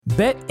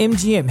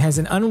BetMGM has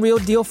an unreal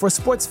deal for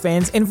sports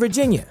fans in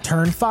Virginia.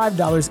 Turn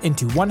 $5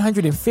 into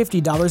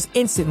 $150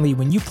 instantly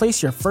when you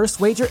place your first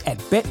wager at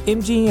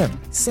BetMGM.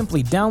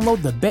 Simply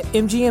download the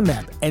BetMGM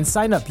app and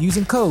sign up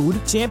using code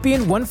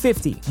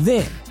Champion150.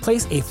 Then,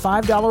 place a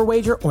 $5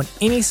 wager on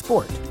any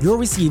sport. You'll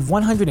receive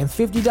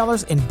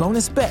 $150 in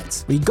bonus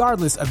bets,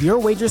 regardless of your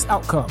wager's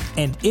outcome.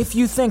 And if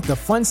you think the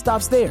fun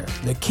stops there,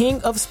 the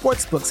King of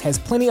Sportsbooks has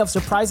plenty of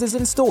surprises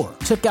in store.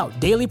 Check out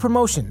daily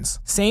promotions,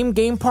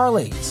 same-game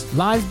parlays,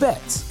 live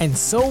bets, and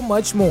so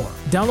much more.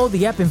 Download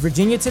the app in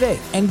Virginia today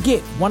and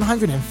get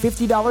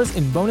 $150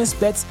 in bonus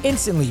bets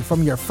instantly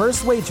from your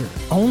first wager.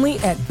 Only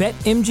at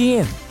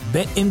BetMGM.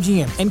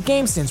 BetMGM and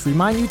GameSense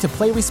remind you to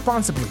play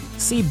responsibly.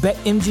 See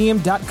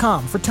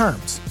BetMGM.com for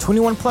terms.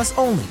 21 plus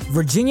only.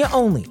 Virginia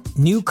only.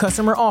 New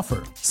customer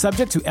offer.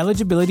 Subject to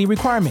eligibility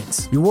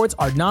requirements. Rewards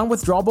are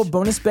non-withdrawable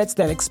bonus bets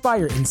that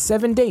expire in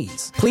 7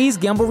 days. Please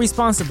gamble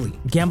responsibly.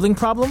 Gambling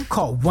problem?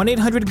 Call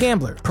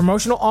 1-800-GAMBLER.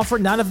 Promotional offer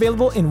not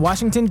available in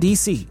Washington,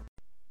 D.C.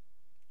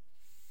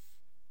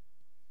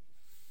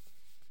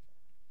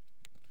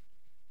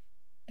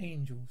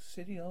 Angel,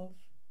 city of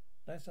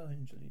Los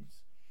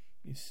Angeles.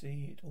 You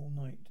see it all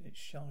night, it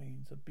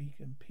shines, a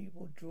beacon,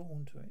 people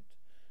drawn to it,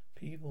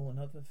 people and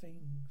other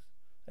things.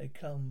 They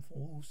come for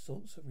all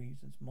sorts of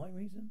reasons. My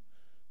reason?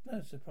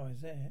 No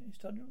surprise there. It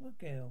started with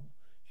a girl.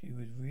 She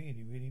was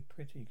really, really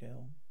pretty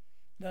girl.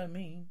 No, I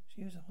mean,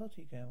 she was a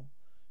hottie girl.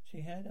 She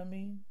had,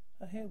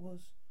 her hair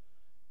was,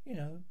 you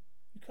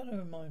kind of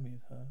remind me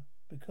of her.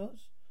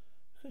 Because,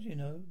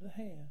 the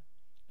hair.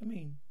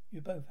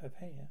 You both have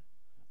hair.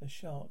 A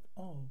shark.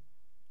 Oh,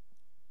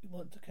 you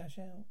want to cash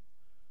out?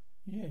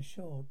 Yeah,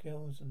 sure,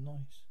 girls are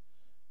nice.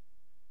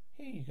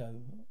 Here you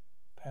go,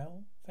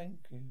 pal. Thank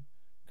you.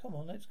 Come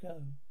on, let's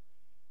go.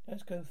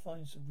 Let's go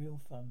find some real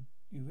fun.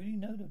 You really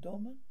know the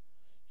doorman?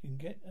 You can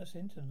get us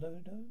into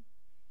Lodo?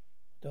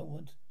 Don't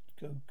want to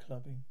go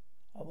clubbing.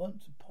 I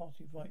want to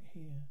party right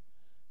here.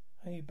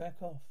 Hey, back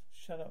off.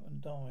 Shut up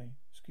and die.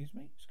 Excuse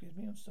me,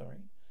 I'm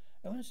sorry.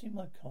 I want to see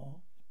my car.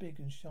 It's big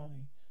and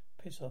shiny.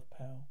 Piss off,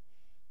 pal.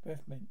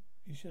 Breath mint.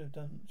 You shouldn't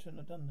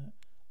have done that.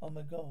 Oh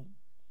my God.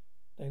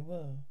 They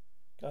were.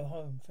 Go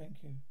home, thank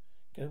you.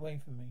 Get away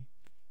from me.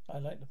 I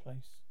like the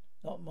place.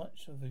 Not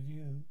much of a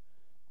view,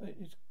 but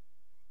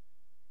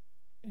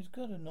it's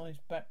got a nice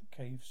back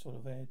cave sort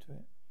of air to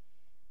it.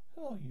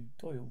 Who are you,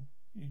 Doyle?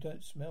 You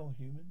don't smell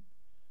human.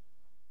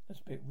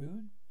 That's a bit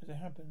rude. As it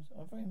happens,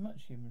 I'm very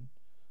much human.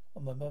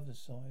 On my mother's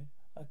side,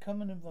 I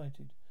come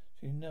uninvited,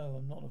 so you know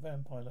I'm not a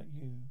vampire like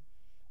you.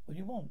 What do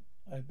you want?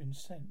 I have been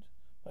sent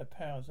by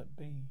powers that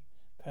be.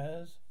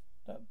 Powers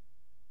that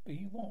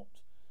be what?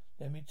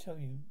 Let me tell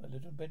you a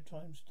little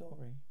bedtime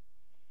story.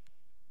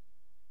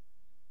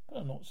 But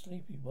I'm not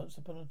sleepy. Once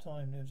upon a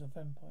time there was a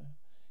vampire.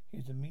 He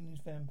was the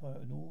meanest vampire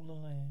in all the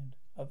land.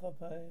 Other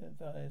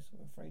vampires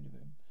were afraid of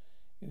him.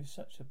 He was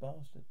such a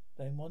bastard.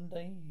 Then one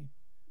day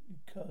he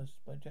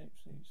cursed by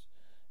gypsies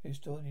who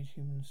stole his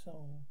human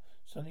soul.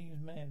 Suddenly he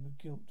was mad with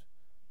guilt.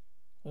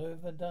 What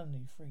have I done?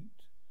 He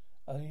freaked.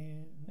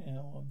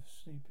 Now I'm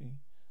sleepy.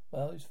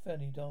 Well, it's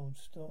fairly dull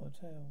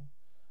tale.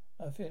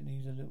 I think it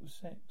needs a little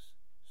sex.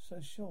 So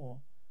sure.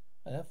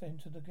 Enough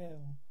into the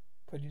girl.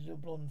 Pretty little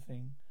blonde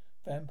thing.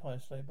 Vampire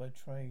slave by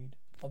trade.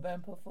 Are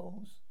vampire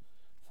fools?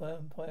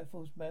 Vampire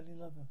fools madly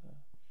love of her.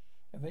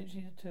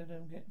 Eventually the two of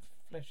them get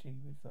fleshy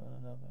with one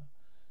another.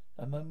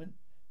 The moment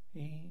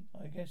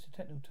I guess the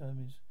technical term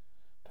is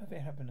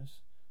perfect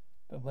happiness.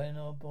 But when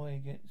our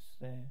boy gets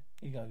there,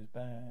 he goes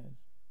bad.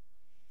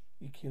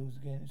 He kills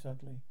again, it's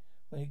ugly.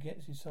 When he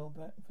gets his soul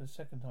back for the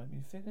second time,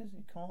 he figures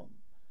he can't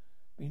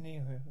be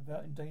near her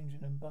without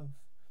endangering them both.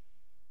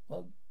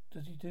 What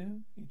does he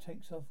do? He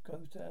takes off,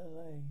 goes to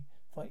LA,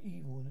 fight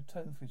evil and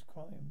atone for his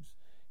crimes.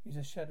 He's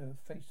a shadow, a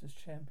faceless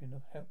champion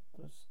of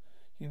helpless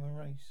human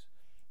race.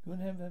 You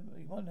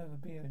won't have a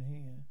beer in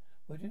here.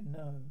 Would you?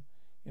 No.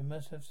 You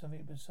must have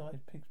something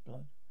besides pig's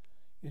blood.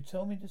 You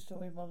told me the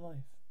story of my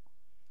life.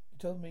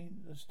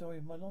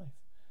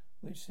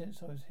 Which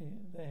since I was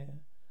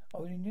there, I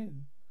already knew.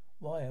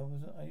 Why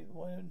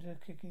aren't they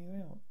kicking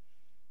you out?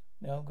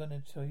 Now I'm going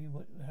to tell you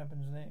what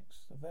happens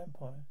next. The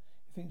vampire,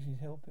 he thinks he's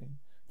helping,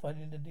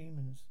 fighting the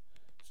demons,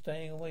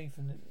 staying away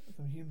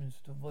from humans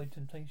to avoid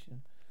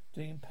temptation,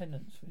 doing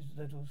penance for his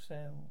little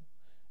cell,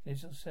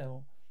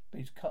 but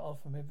he's cut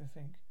off from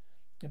everything.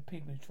 The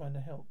people he's trying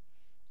to help.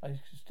 I can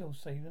still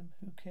save them.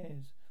 Who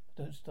cares?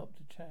 But don't stop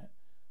to chat.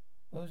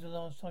 When was the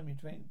last time you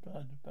drank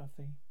blood,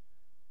 Buffy?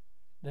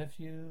 Left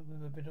you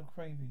with a bit of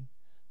craving.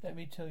 Let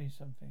me tell you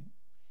something.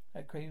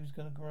 That craving's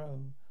going to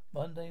grow.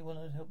 One day one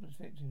of those helpless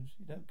victims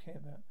you don't care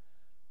about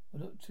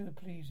will look too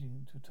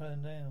pleasing to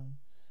turn down.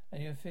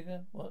 And you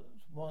figure,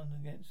 what's one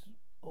against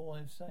all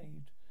I've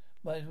saved?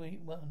 Might as well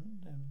eat one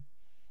of them.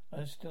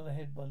 I'm still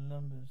ahead by the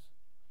numbers.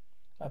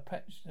 I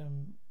patched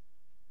from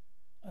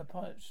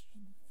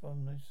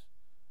this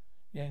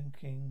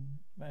yanking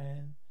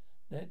man.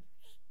 Let's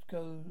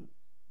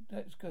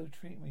go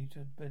treat me to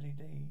Billy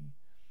D.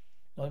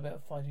 Not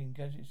about fighting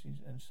gadgets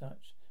and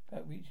such,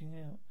 about reaching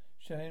out,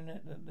 showing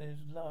that there's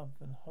love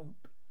and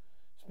hope.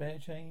 Spare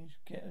change?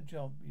 Get a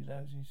job, you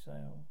lousy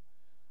sale.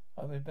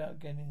 I'm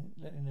about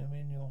letting them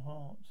in your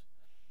heart.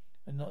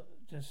 And not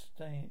just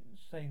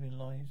saving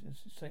lives,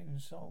 it's saving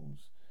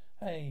souls.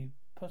 Hey,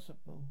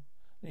 possible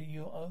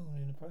your own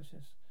in the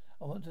process.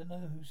 I want to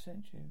know who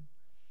sent you.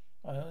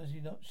 I'm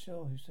honestly not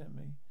sure who sent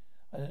me.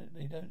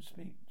 They don't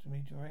speak to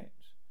me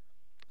direct.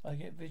 I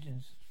get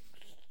visions,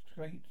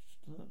 straight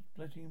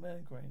splitting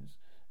migraines,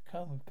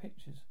 come with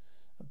pictures,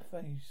 a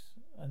face,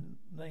 and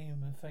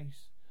name and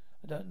face.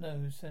 I don't know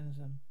who sends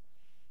them.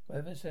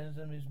 Whoever sends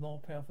them is more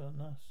powerful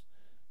than us.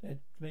 They're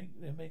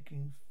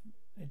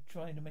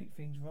trying to make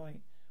things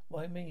right.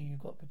 Why me? You've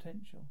got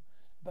potential.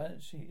 The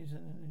balance sheet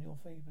isn't in your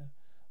favour.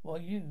 Why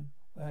you?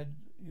 Had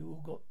you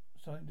all got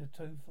something to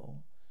tow for?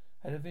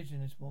 Had a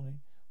vision this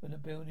morning when the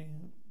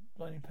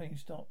blinding pain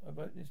stopped. I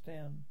wrote this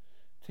down.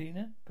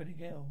 Tina, pretty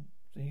girl,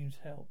 seems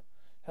help.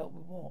 Help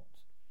with what?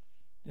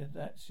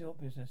 That's your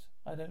business.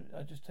 I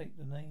just take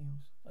the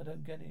names. I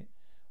don't get it.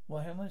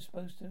 Why, how am I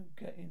supposed to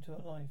get into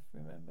a life?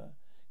 Remember,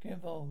 get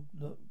involved.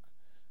 Look,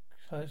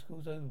 high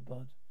school's over,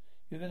 bud.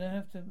 You're gonna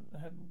have to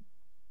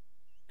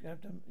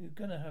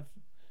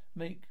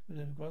make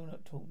the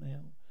grown-up talk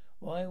now.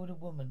 Why would a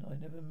woman I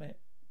never met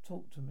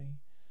talk to me?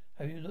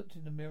 Have you looked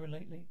in the mirror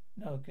lately?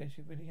 No, I guess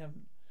you really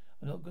haven't.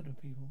 I'm not good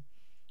with people.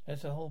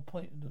 That's the whole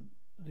point of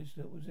this,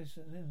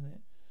 isn't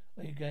it?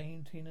 Are you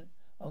game, Tina?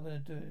 I'm gonna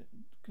do it.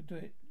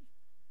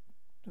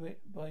 Do it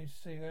by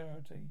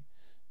seniority.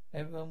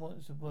 Everyone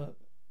wants to work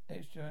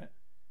extra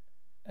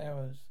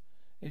hours.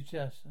 I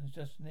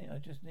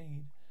just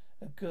need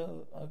a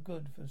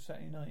good for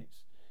Saturday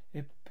nights.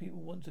 If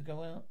people want to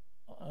go out,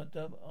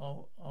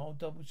 I'll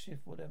double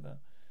shift whatever.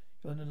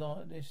 You're on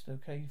the list,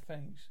 okay?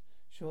 Thanks.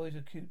 Sure is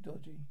a cute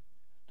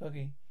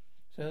doggy.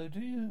 So do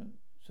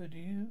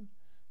you?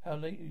 How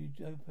late are you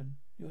open?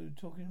 You're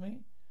talking to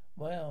me?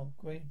 Wow,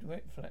 great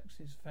red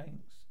flaxes.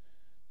 Thanks.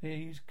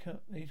 He's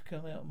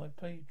come out of my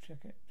pay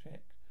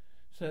check.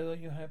 So are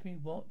you happy?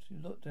 What? You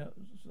looked out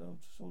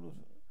sort of.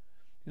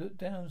 You looked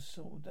down,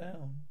 sort of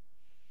down.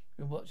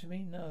 You're watching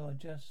me? No,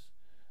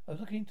 I was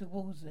looking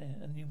towards there,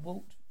 and you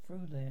walked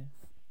through there.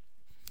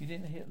 You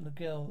didn't hit on the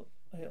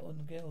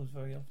girls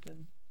very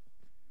often,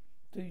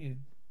 do you?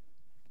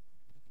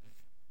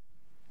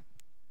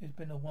 It's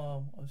been a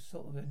while. I'm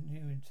sort of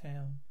new in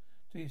town.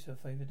 Do yourself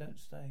a favour, don't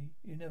stay.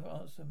 You never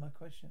answered my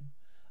question.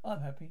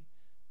 I'm happy.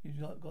 You've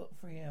got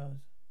 3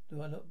 hours.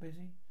 Do I look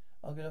busy?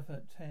 I'll get off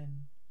at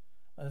 10.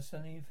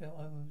 Suddenly you feel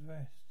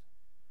overrest.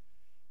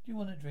 Do you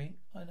want a drink?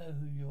 I know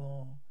who you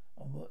are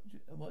and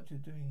what you're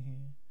doing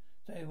here.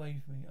 Stay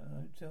away from me.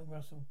 Tell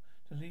Russell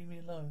to leave me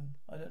alone.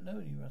 I don't know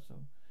any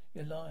Russell.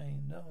 You're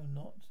lying. No, I'm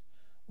not.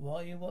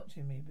 Why are you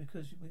watching me?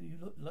 Because you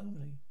look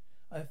lonely.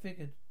 I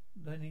figured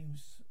then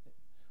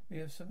we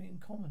have something in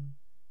common.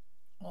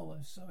 Oh,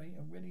 I'm sorry.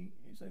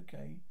 It's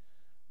okay.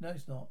 No,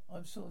 it's not.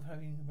 I'm sort of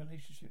having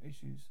relationship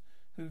issues.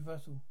 Who's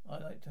Russell?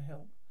 I'd like to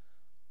help.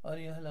 Oh,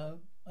 yeah, hello.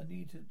 I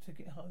need a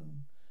ticket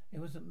home. It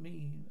wasn't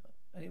me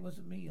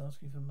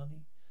asking for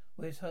money.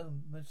 Where's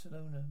home?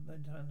 Barcelona,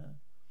 Montana.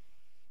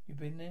 You've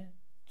been there?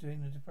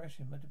 During my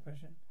depression.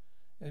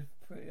 It's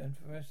pretty, and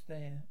for us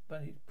there,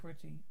 but it's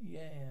pretty,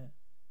 yeah.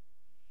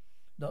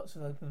 Lots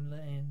of open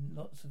land,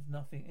 lots of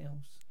nothing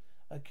else.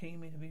 I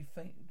came in to be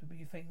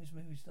a famous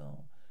movie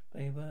star, but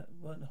they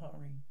weren't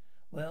hiring.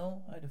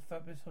 Well, I had a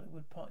fabulous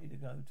Hollywood party to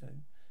go to,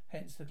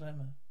 hence the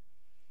glamour.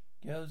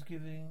 Girl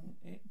giving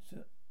it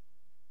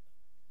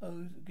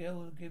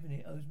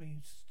owes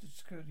me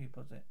security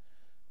deposit.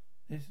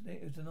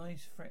 It was a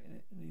nice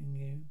threatening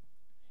you.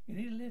 You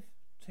need a lift?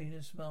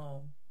 Tina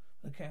smiled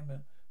at the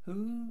camera.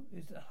 Who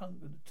is that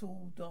hunk with the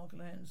tall, dark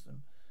and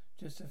handsome?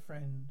 Just a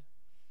friend.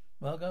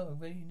 Margot,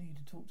 I really need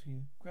to talk to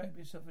you. Grab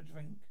yourself a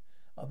drink.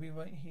 I'll be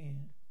right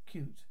here.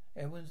 Cute.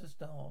 Everyone's a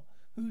star.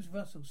 Who's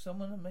Russell?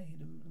 Someone I made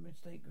a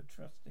mistake of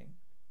trusting.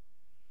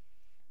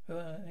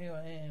 Here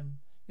I am.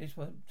 This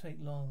won't take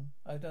long.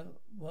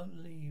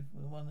 Won't leave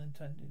with one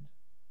intended.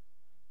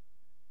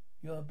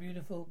 You're a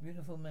beautiful,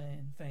 beautiful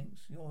man.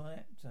 Thanks. You're an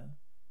actor.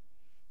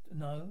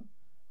 No.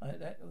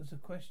 That was a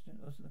question.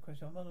 Wasn't a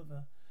question. I'm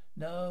Oliver.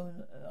 No,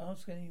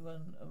 ask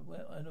anyone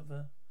about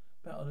Oliver.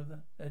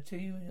 They'll tell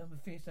you I'm a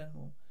fierce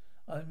animal.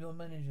 I'm your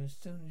manager as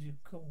soon as you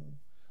call.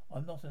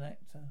 I'm not an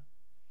actor.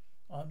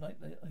 I'm like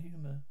the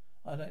humour.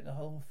 I like the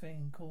whole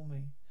thing. Call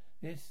me.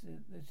 This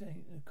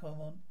ain't come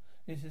on.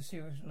 This is a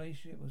serious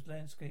relationship with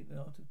landscape and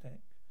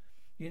architect.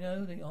 You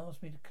know, they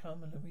asked me to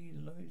come and read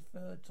a very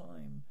third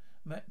time.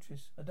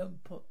 Mattress. I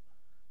don't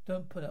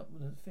put up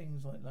with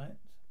things like that.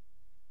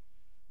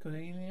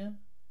 Cordelia?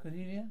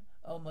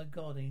 Oh my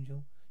God,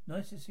 Angel.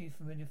 Nice to see a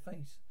familiar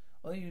face.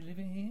 Are you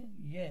living here?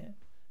 Yeah.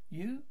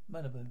 You?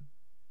 Malibu.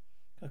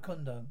 A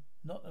condo.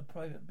 Not a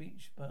private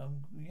beach, but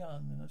I'm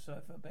young and so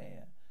I feel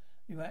bear.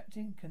 You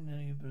acting? Can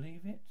you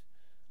believe it?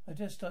 I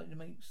just started to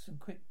make some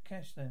quick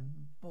cash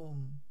then.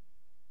 Boom.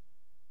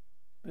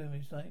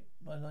 It's like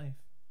my life.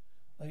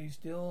 Are you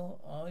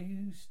still?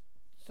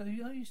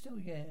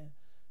 Yeah.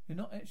 You're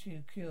not actually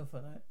a cure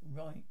for that,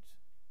 right?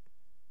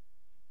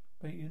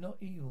 But you're not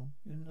evil.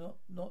 You're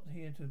not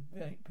here to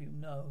bait people.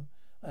 No,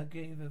 I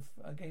gave a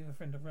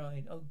friend a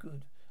ride. Oh,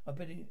 good. I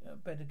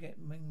better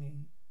get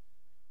Mingy.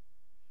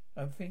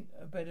 I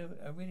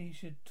really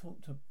should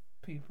talk to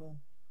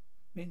people.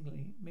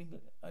 Mingley.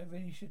 I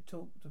really should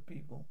talk to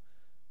people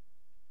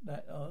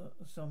that are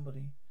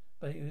somebody.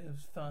 But it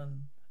was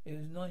fun. It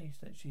was nice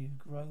that she had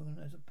grown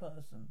as a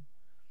person.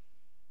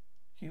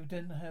 She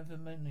didn't have the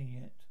money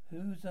yet.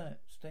 Who's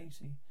that?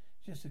 Stacy.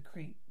 Just a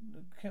creep.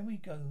 Can we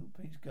go?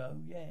 Please go.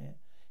 Yeah.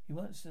 He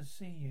wants to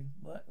see you.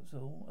 That's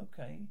all.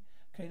 Okay.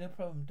 Okay, no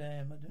problem.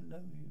 Damn, I didn't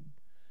know you.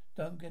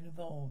 Don't get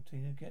involved,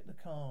 Tina. Get the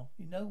car.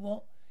 You know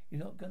what?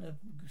 You're not gonna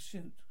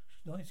shoot.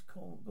 Nice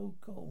call.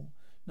 Good call.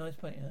 Nice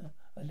painter.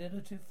 A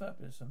little too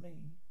fabulous for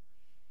me.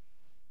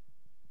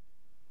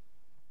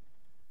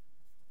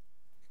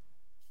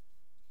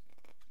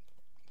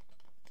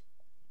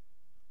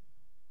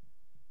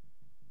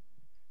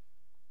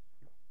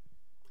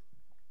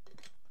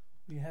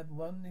 We have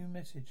one new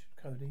message,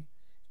 Cody.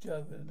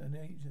 Joe at an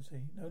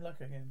agency. No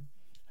luck again.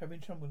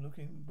 Having trouble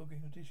booking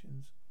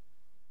auditions.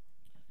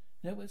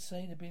 Networks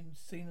say they've been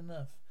seen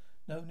enough.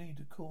 No need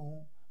to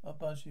call. I'll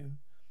buzz you.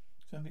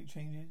 Something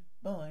changes.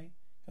 Bye.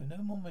 Have no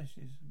more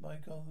messages. My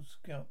Girl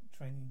Scout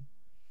training.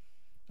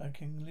 I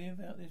can live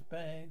out this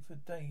bag for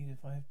days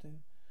if I have to.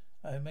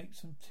 I make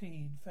some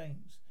tea,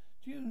 thanks.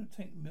 Do you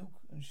take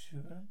milk and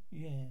sugar?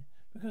 Yeah,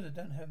 because I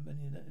don't have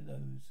many of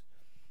those.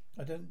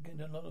 I don't get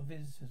a lot of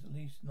visitors, at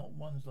least not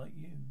ones like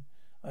you.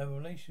 I have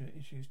relationship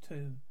issues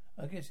too.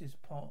 I guess it's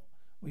part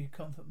where you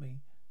comfort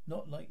me,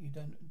 not like you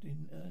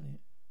didn't earn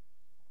it.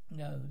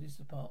 No, this is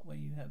the part where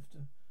you have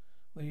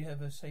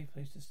a safe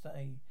place to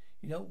stay.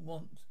 You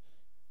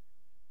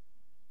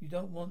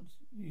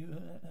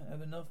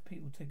have enough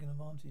people taking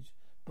advantage.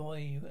 Boy,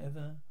 you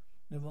ever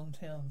in the wrong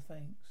town,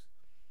 thanks.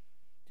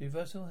 Did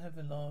Russell have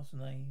a last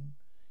name?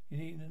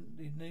 You don't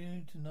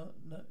need to know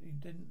it.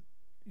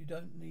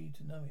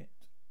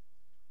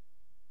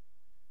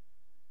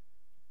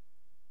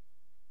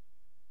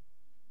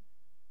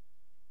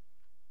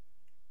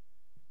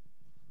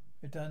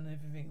 We've done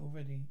everything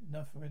already.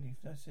 Enough already.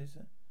 That's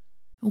it.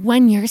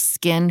 When your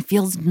skin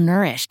feels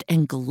nourished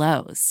and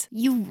glows,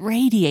 you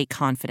radiate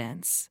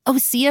confidence.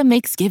 Osea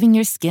makes giving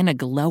your skin a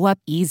glow up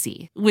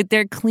easy with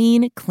their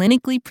clean,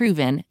 clinically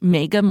proven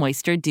Mega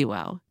Moisture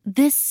Duo.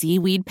 This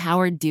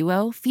seaweed-powered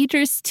duo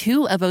features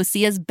two of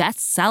Osea's best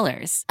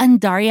sellers,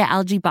 Undaria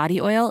Algae Body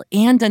Oil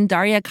and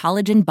Undaria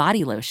Collagen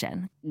Body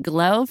Lotion.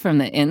 Glow from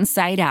the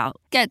inside out.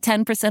 Get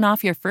 10%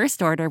 off your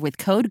first order with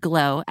code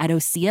GLOW at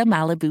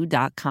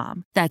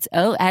OseaMalibu.com. That's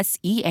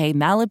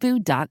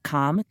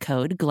OSEAMalibu.com,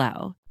 code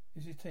GLOW.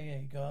 This is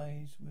TA,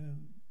 guys.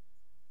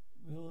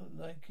 We'll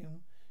like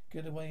him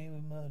get away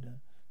with murder.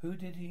 Who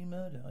did he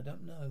murder? I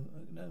don't know.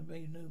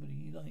 Nobody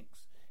he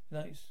likes. He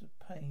likes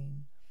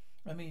pain.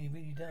 I mean, he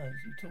really does.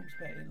 He talks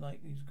about it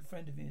like he's a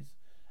friend of his.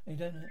 And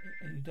you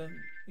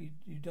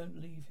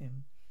don't leave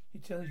him. He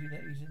tells you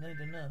that he's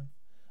had enough.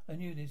 I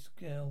knew this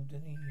girl,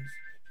 Denise.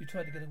 She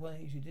tried to get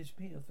away. She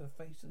disappeared off the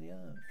face of the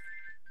earth.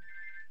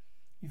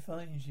 He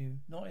finds you.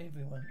 Not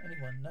anyone.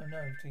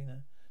 No,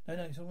 Tina.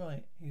 No, it's all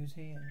right. He was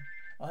here.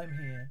 I'm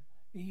here.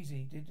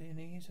 Easy. Did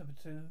Denise have a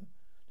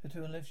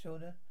tattoo on left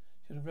shoulder?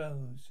 She had a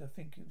rose. I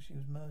think she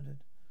was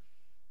murdered.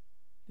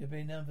 There've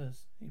been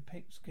others. He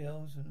picks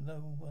girls with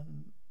no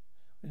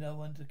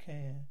one to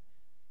care.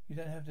 You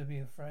don't have to be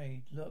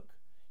afraid. Look,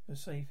 you're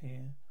safe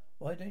here.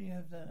 Why don't you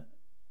have that?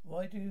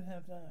 Why do you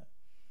have that?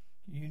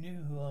 You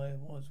knew who I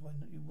was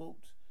when you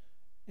walked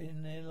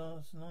in there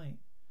last night.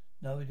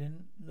 No, I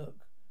didn't.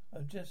 Look, I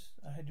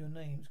had your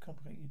name. It's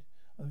complicated.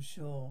 I'm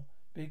sure.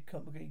 Big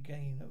complicated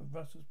game that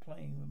Russell's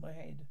playing with my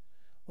head.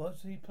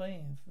 What's he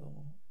playing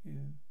for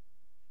you?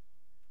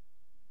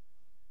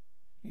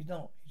 He's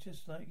not. He's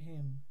just like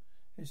him.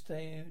 Just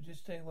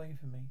stay away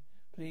from me.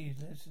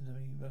 Please listen to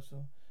me,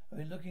 Russell. I've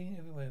been looking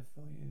everywhere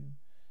for you.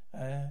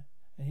 And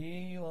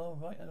here you are,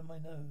 right under my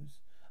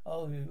nose. I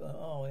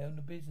own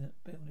a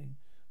building.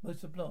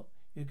 Most of the block.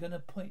 You're gonna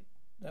point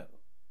that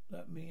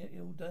me at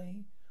all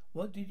day?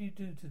 What did you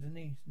do to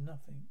Denise?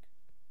 Nothing.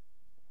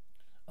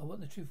 I want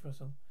the truth,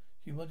 Russell.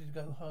 She wanted to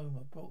go home.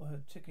 I brought her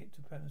a ticket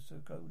to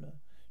Pensacola.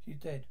 She's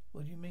dead.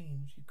 What do you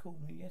mean? She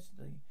called me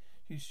yesterday.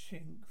 She's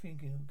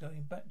thinking of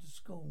going back to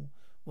school.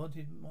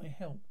 Wanted my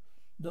help.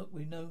 Look,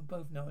 we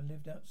both know I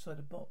lived outside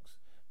a box,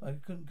 but I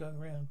couldn't go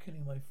around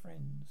killing my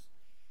friends.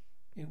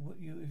 If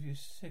you're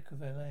sick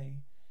of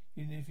LA,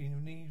 if you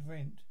need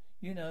rent,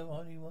 I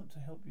only want to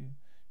help you.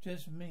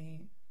 Just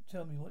me.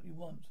 Tell me what you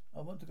want.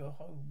 I want to go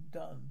home.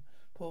 Done.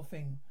 Poor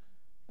thing.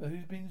 But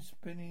who's been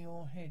spinning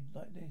your head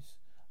like this?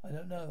 I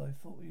don't know. I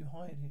thought you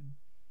hired him.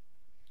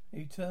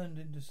 He turned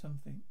into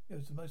something. It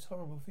was the most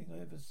horrible thing I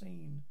ever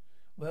seen.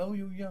 Well,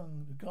 you're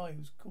young. The guy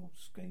was called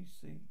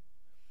Casey.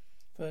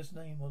 First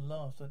name or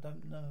last, I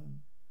don't know.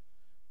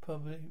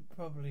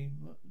 Probably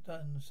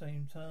done the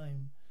same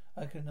time.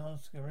 I can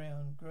ask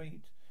around.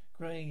 Great.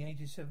 Grey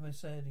 87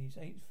 Mercedes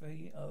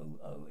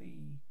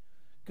s01e01.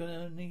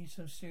 Gonna need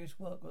some serious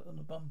work on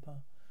the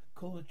bumper.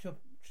 Call the chop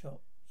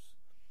shops.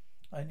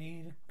 I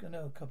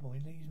know a couple.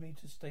 He leads me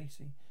to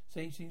Stacy.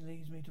 Stacy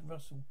leads me to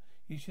Russell.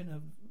 You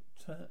shouldn't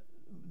have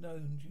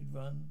known you'd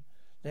run.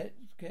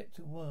 Let's get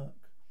to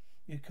work.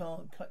 You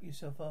can't cut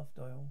yourself off,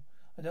 Doyle.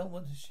 I don't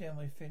want to share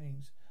my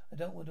feelings. I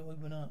don't want to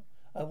open up.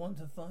 I want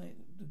to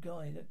find the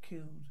guy that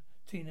killed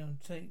Tina and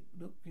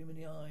look him in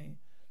the eye.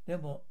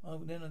 Then what?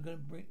 I'm going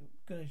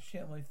to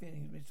share my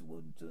feelings, Mr.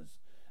 Winters.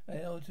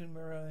 And Elton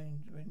Merger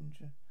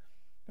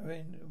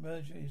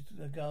is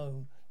to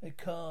go. They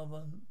carve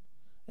on,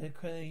 they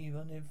crave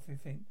on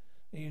everything.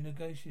 You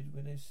negotiated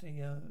with their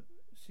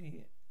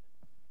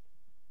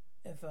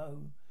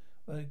CFO.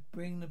 Well,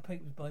 bring the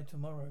papers by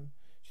tomorrow.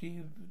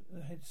 She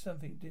had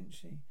something, didn't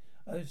she?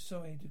 I was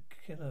sorry to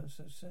kill her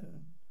so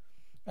soon.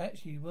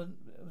 Actually,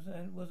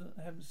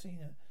 haven't seen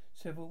her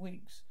several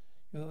weeks.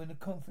 You were in a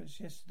conference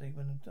yesterday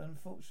when an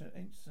unfortunate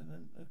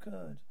incident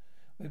occurred.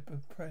 With the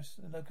press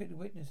and located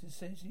witnesses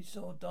says he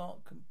saw a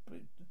dark,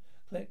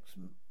 complex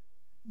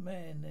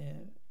man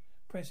there.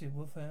 Impressive,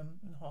 Wolfham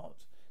and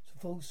Hart. It's a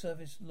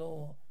full-service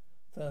law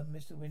firm,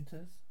 Mr.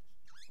 Winters.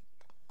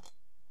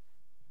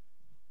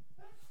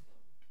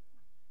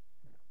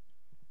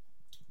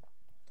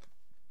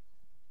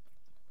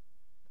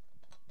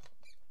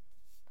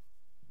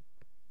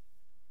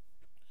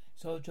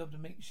 It's our job to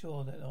make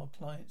sure that our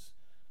clients'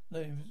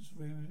 lives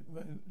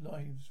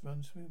run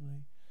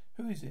smoothly.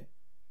 Who is it?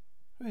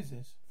 Who is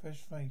this? Fresh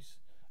face.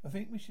 I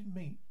think we should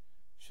meet.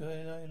 Should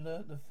I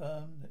alert the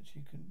firm that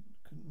she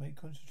may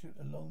constitute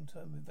a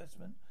long-term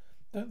investment?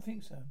 Don't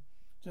think so.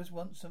 Just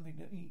want something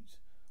to eat.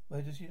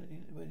 Where does he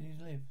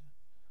live?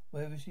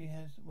 Wherever she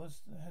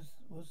was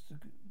to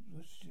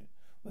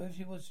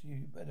you,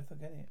 you better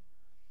forget it.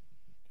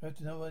 You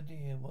have no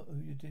idea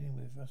who you're dealing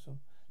with, Russell.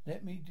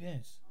 Let me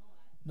guess.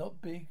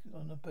 Not big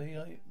on the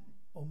bay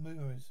or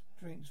moors.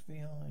 Drinks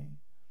VI.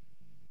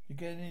 You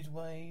get in his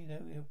way,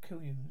 he'll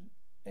kill you.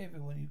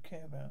 Everyone you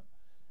care about.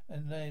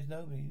 And there's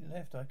nobody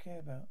left I care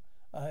about.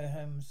 I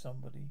am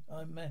somebody.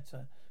 I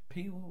matter.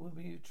 People will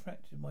be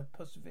attracted to my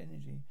positive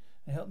energy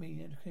and help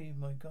me achieve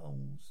my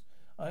goals.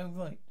 I am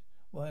right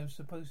where I'm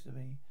supposed to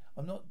be.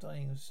 I'm not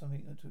dying of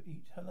something to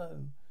eat.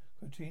 Hello,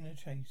 Katrina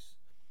Chase.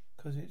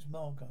 'Cause it's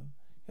Margot.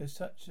 You're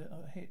such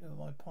a hit at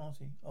my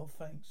party. Oh,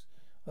 thanks.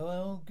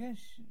 Well,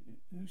 guess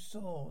who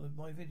saw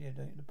my video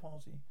at the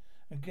party?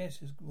 And guess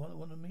who's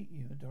want to meet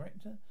you? A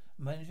director,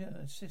 a manager, an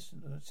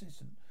assistant,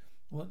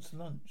 wants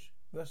lunch.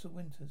 Russell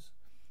Winters,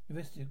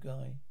 investigative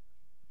guy.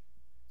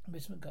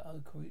 Miss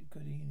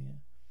Godina.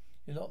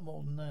 A lot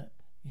more than that.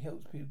 He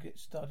helps people get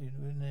started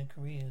in their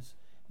careers.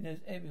 He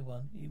knows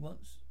everyone. He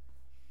wants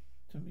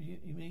to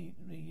meet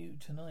you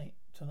tonight.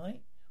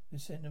 Tonight? We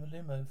send him a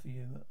limo for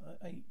you at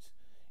 8.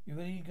 You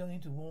really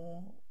going to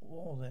war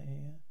there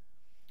here?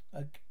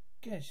 I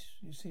guess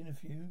you've seen a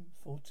few.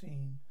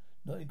 14.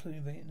 Not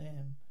including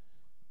Vietnam.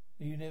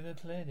 You never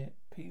cleared it.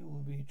 People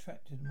will be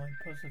attracted to my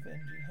positive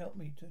energy. Help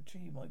me to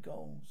achieve my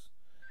goals.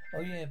 Oh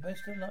yeah,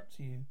 best of luck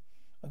to you.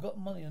 I got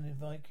money on the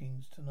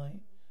Vikings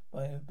tonight,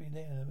 but I'll be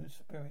there in the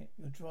spirit.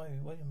 You're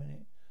driving. Wait a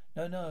minute.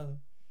 No.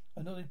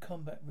 I'm not in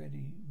combat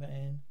ready,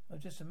 man. I'm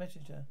just a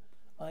messenger.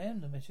 I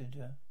am the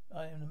messenger.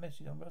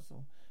 I'm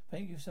Russell.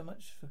 Thank you so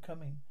much for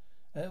coming.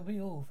 That'll be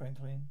all,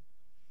 Franklin.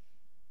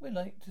 We'd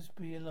like to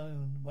be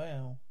alone.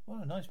 Wow.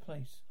 What a nice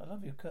place. I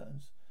love your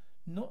curtains.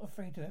 Not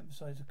afraid to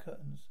emphasize the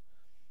curtains.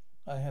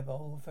 I have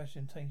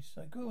old-fashioned tastes.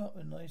 I grew up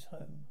in a nice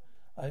home.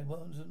 I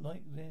wasn't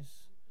like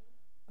this.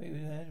 But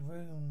we had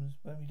rooms,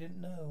 but we didn't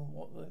know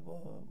what they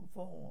were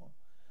for.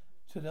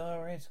 To the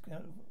IRS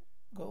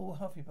got all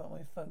huffy about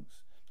my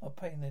folks not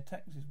paying their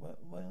taxes either.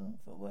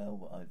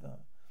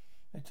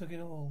 They took it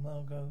all,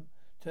 Margot.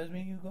 Tells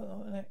me you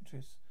got an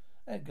actress.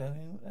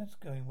 That's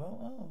going well.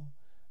 Oh.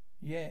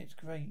 Yeah, it's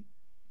great.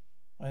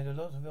 I had a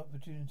lot of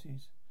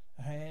opportunities.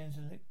 A hands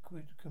and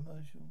liquid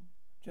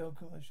gel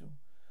commercial.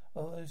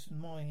 Oh, it's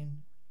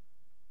mine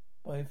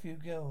by a few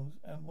girls,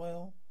 and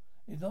well,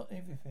 it's not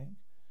everything.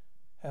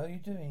 How are you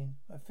doing?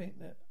 I think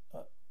that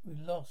we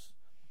lost.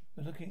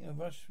 We're looking at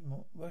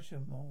Rushmore.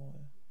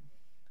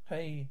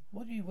 Hey,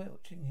 what are you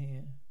watching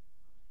here?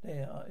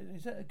 There,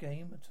 is that a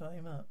game? A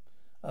time up?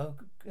 I'll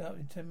go out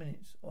in 10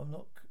 minutes. I'm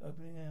not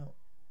coming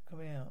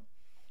out.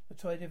 I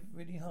tried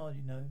really hard,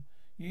 you know.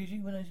 Usually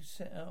when I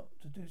set out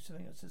to do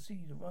something, I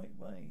succeed the right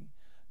way.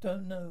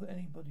 Don't know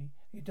anybody.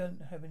 You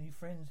don't have any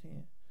friends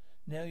here.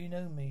 Now you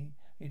know me.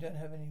 You don't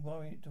have any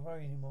worry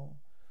anymore.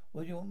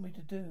 What do you want me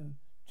to do?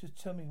 Just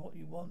tell me what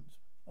you want.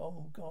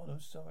 Oh God, I'm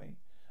sorry.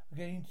 I'm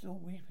getting all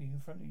weepy in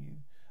front of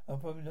you. I'm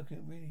probably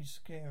looking really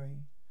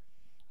scary.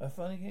 I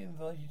finally get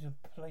invited to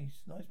a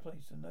nice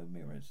place, and no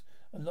mirrors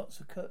and lots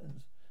of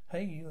curtains.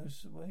 Hey, you're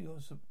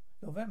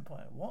a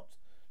vampire. What?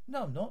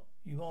 No, I'm not.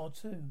 You are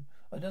too.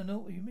 I don't know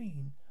what you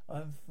mean.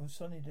 I'm from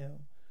Sunnydale.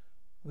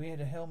 We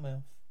had a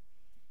hellmouth.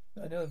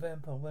 I know a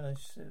vampire when I'm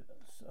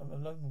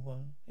alone with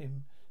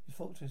him. His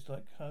fortress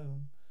like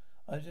home.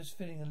 I'm just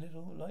feeling a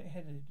little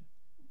lightheaded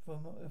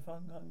from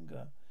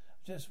hunger.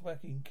 Just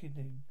whacking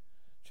kidney.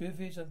 Truth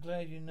is, I'm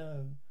glad you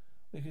know.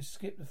 We could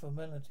skip the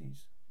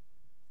formalities.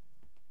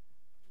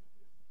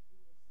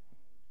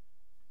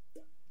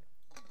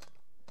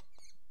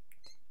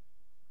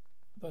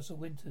 Russell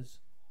Winters.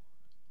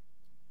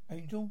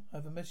 Angel, I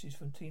have a message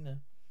from Tina.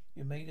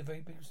 You made a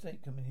very big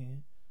mistake coming here.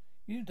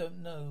 You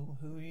don't know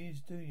who he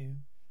is, do you?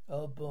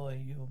 Oh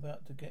boy, you're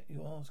about to get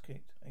your ass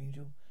kicked,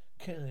 Angel.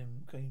 Kill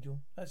him, Angel.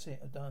 That's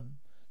it, I'm done.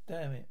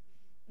 Damn it.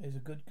 There's a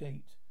good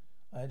gate.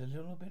 I had a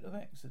little bit of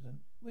accident.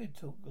 We'll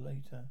talk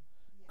later.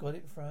 Got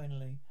it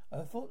finally.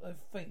 I thought I'd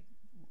faint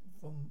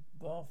from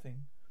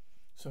bathing.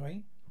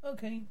 Sorry?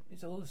 Okay,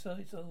 it's all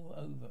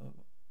over.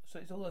 So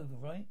it's all over,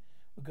 right?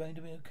 We're going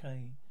to be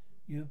okay.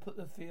 You put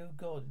the fear of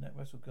God in that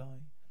Russell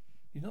guy.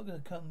 You're not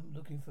going to come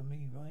looking for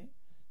me, right?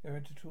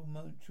 Hereditary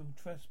mutual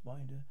trust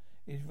binder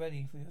is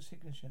ready for your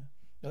signature.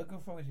 Local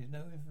authorities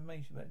know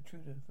information about the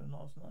intruder from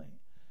last night.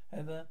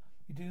 However,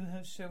 you do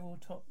have several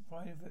top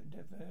private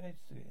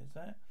investigators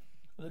that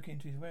are looking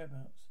into his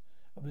whereabouts.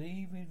 I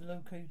believe we've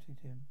located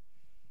him.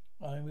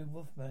 I'm with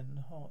Wolfman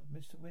and Hart.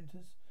 Mr.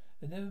 Winters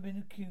has never been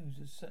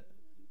accused of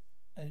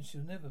and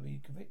she'll never be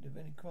convicted of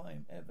any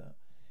crime ever.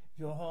 If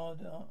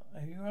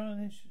you're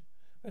honest,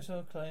 rest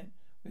our client,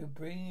 we'll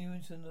bring you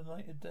into the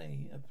light of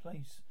day, a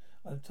place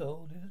I've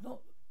told is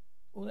not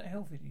all that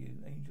healthy to you,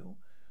 Angel.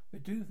 We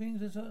do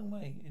things a certain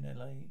way in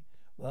LA.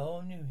 Well,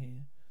 I'm new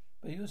here,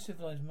 but you're a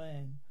civilized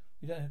man.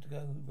 We don't have to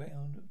go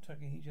round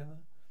attacking each other.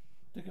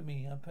 Look at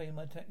me, I pay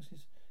my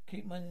taxes,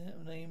 keep my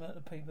name out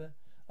of the paper.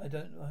 I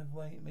don't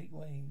make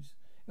waves.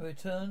 In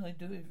return, I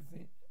do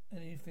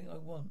anything I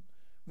want.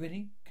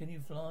 Really? Can you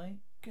fly?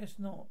 Guess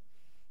not.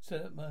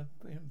 Set up my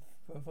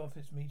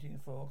office meeting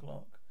at 4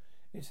 o'clock.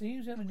 It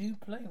seems to have a new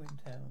player in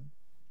town.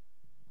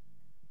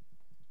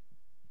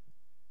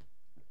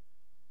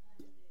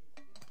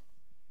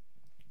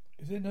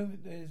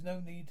 There's no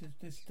need to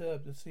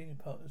disturb the senior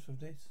partners with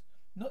this.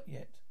 Not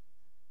yet.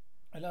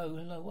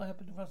 Hello. What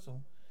happened to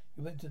Russell?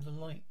 You went to the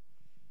light.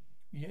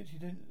 Yet you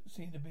didn't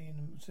seem to be in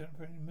a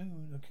celebrating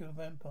mood or kill a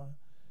vampire.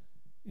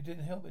 You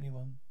didn't help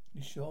anyone.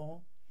 You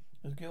sure?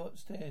 There's a girl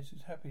upstairs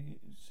who's happy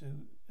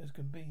as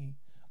can be.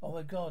 Oh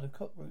my God, a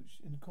cockroach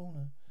in the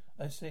corner.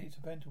 I say it's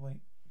a bantamweight.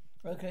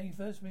 Okay,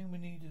 first thing we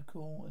need to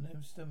call an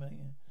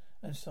estimator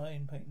and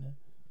sign painter.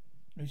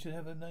 We should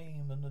have a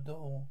name on the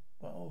door.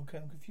 But okay,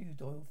 I'm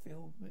confused. I'll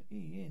fill me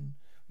in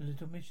with a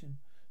little mission.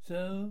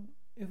 So,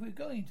 if we're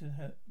going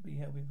to be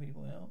helping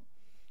people out,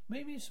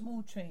 maybe a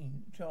small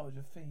charge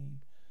a fee.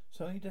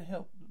 So I need to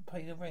help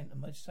pay the rent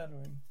and my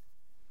salary.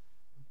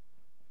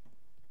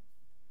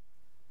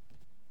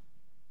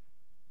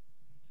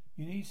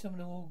 You need someone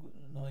to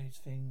organise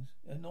things.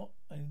 You're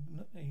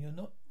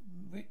not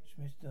rich,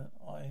 mister.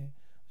 I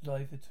was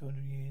alive for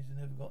 200 years and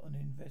never got an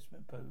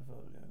investment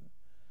portfolio.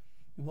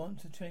 You want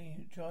to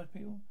charge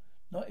people?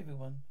 Not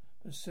everyone,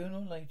 but sooner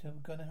or later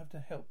we're going to have to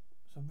help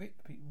some rich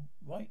people,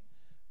 right?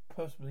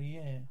 Possibly,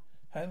 yeah.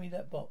 Hand me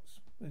that box.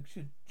 We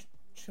should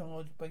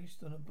charge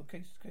based on a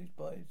case-to-case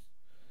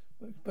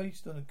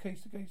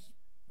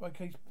by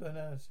case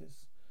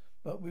analysis,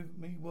 but with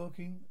me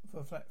working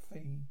for a flat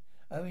fee.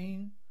 I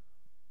mean,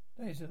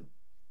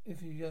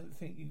 if you don't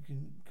think you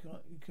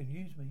can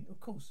use me, of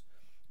course,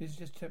 this is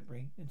just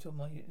temporary until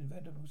my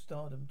inevitable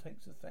stardom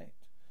takes effect.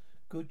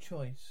 Good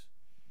choice.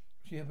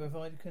 She has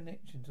provided a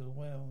connection to the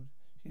world.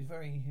 She's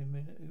very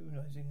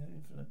humanizing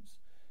influence.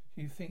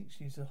 She thinks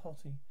she's a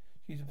hottie.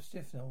 She's a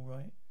stiff, all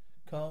right.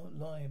 Can't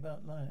lie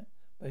about that.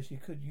 But she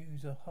could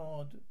use a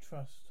hard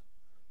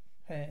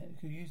hand.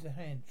 Could use a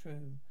hand.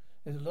 True.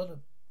 There's a lot of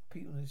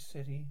people in this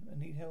city that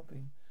need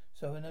helping.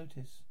 So I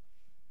notice.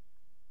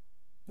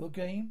 Your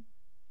game?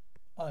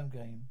 I'm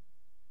game.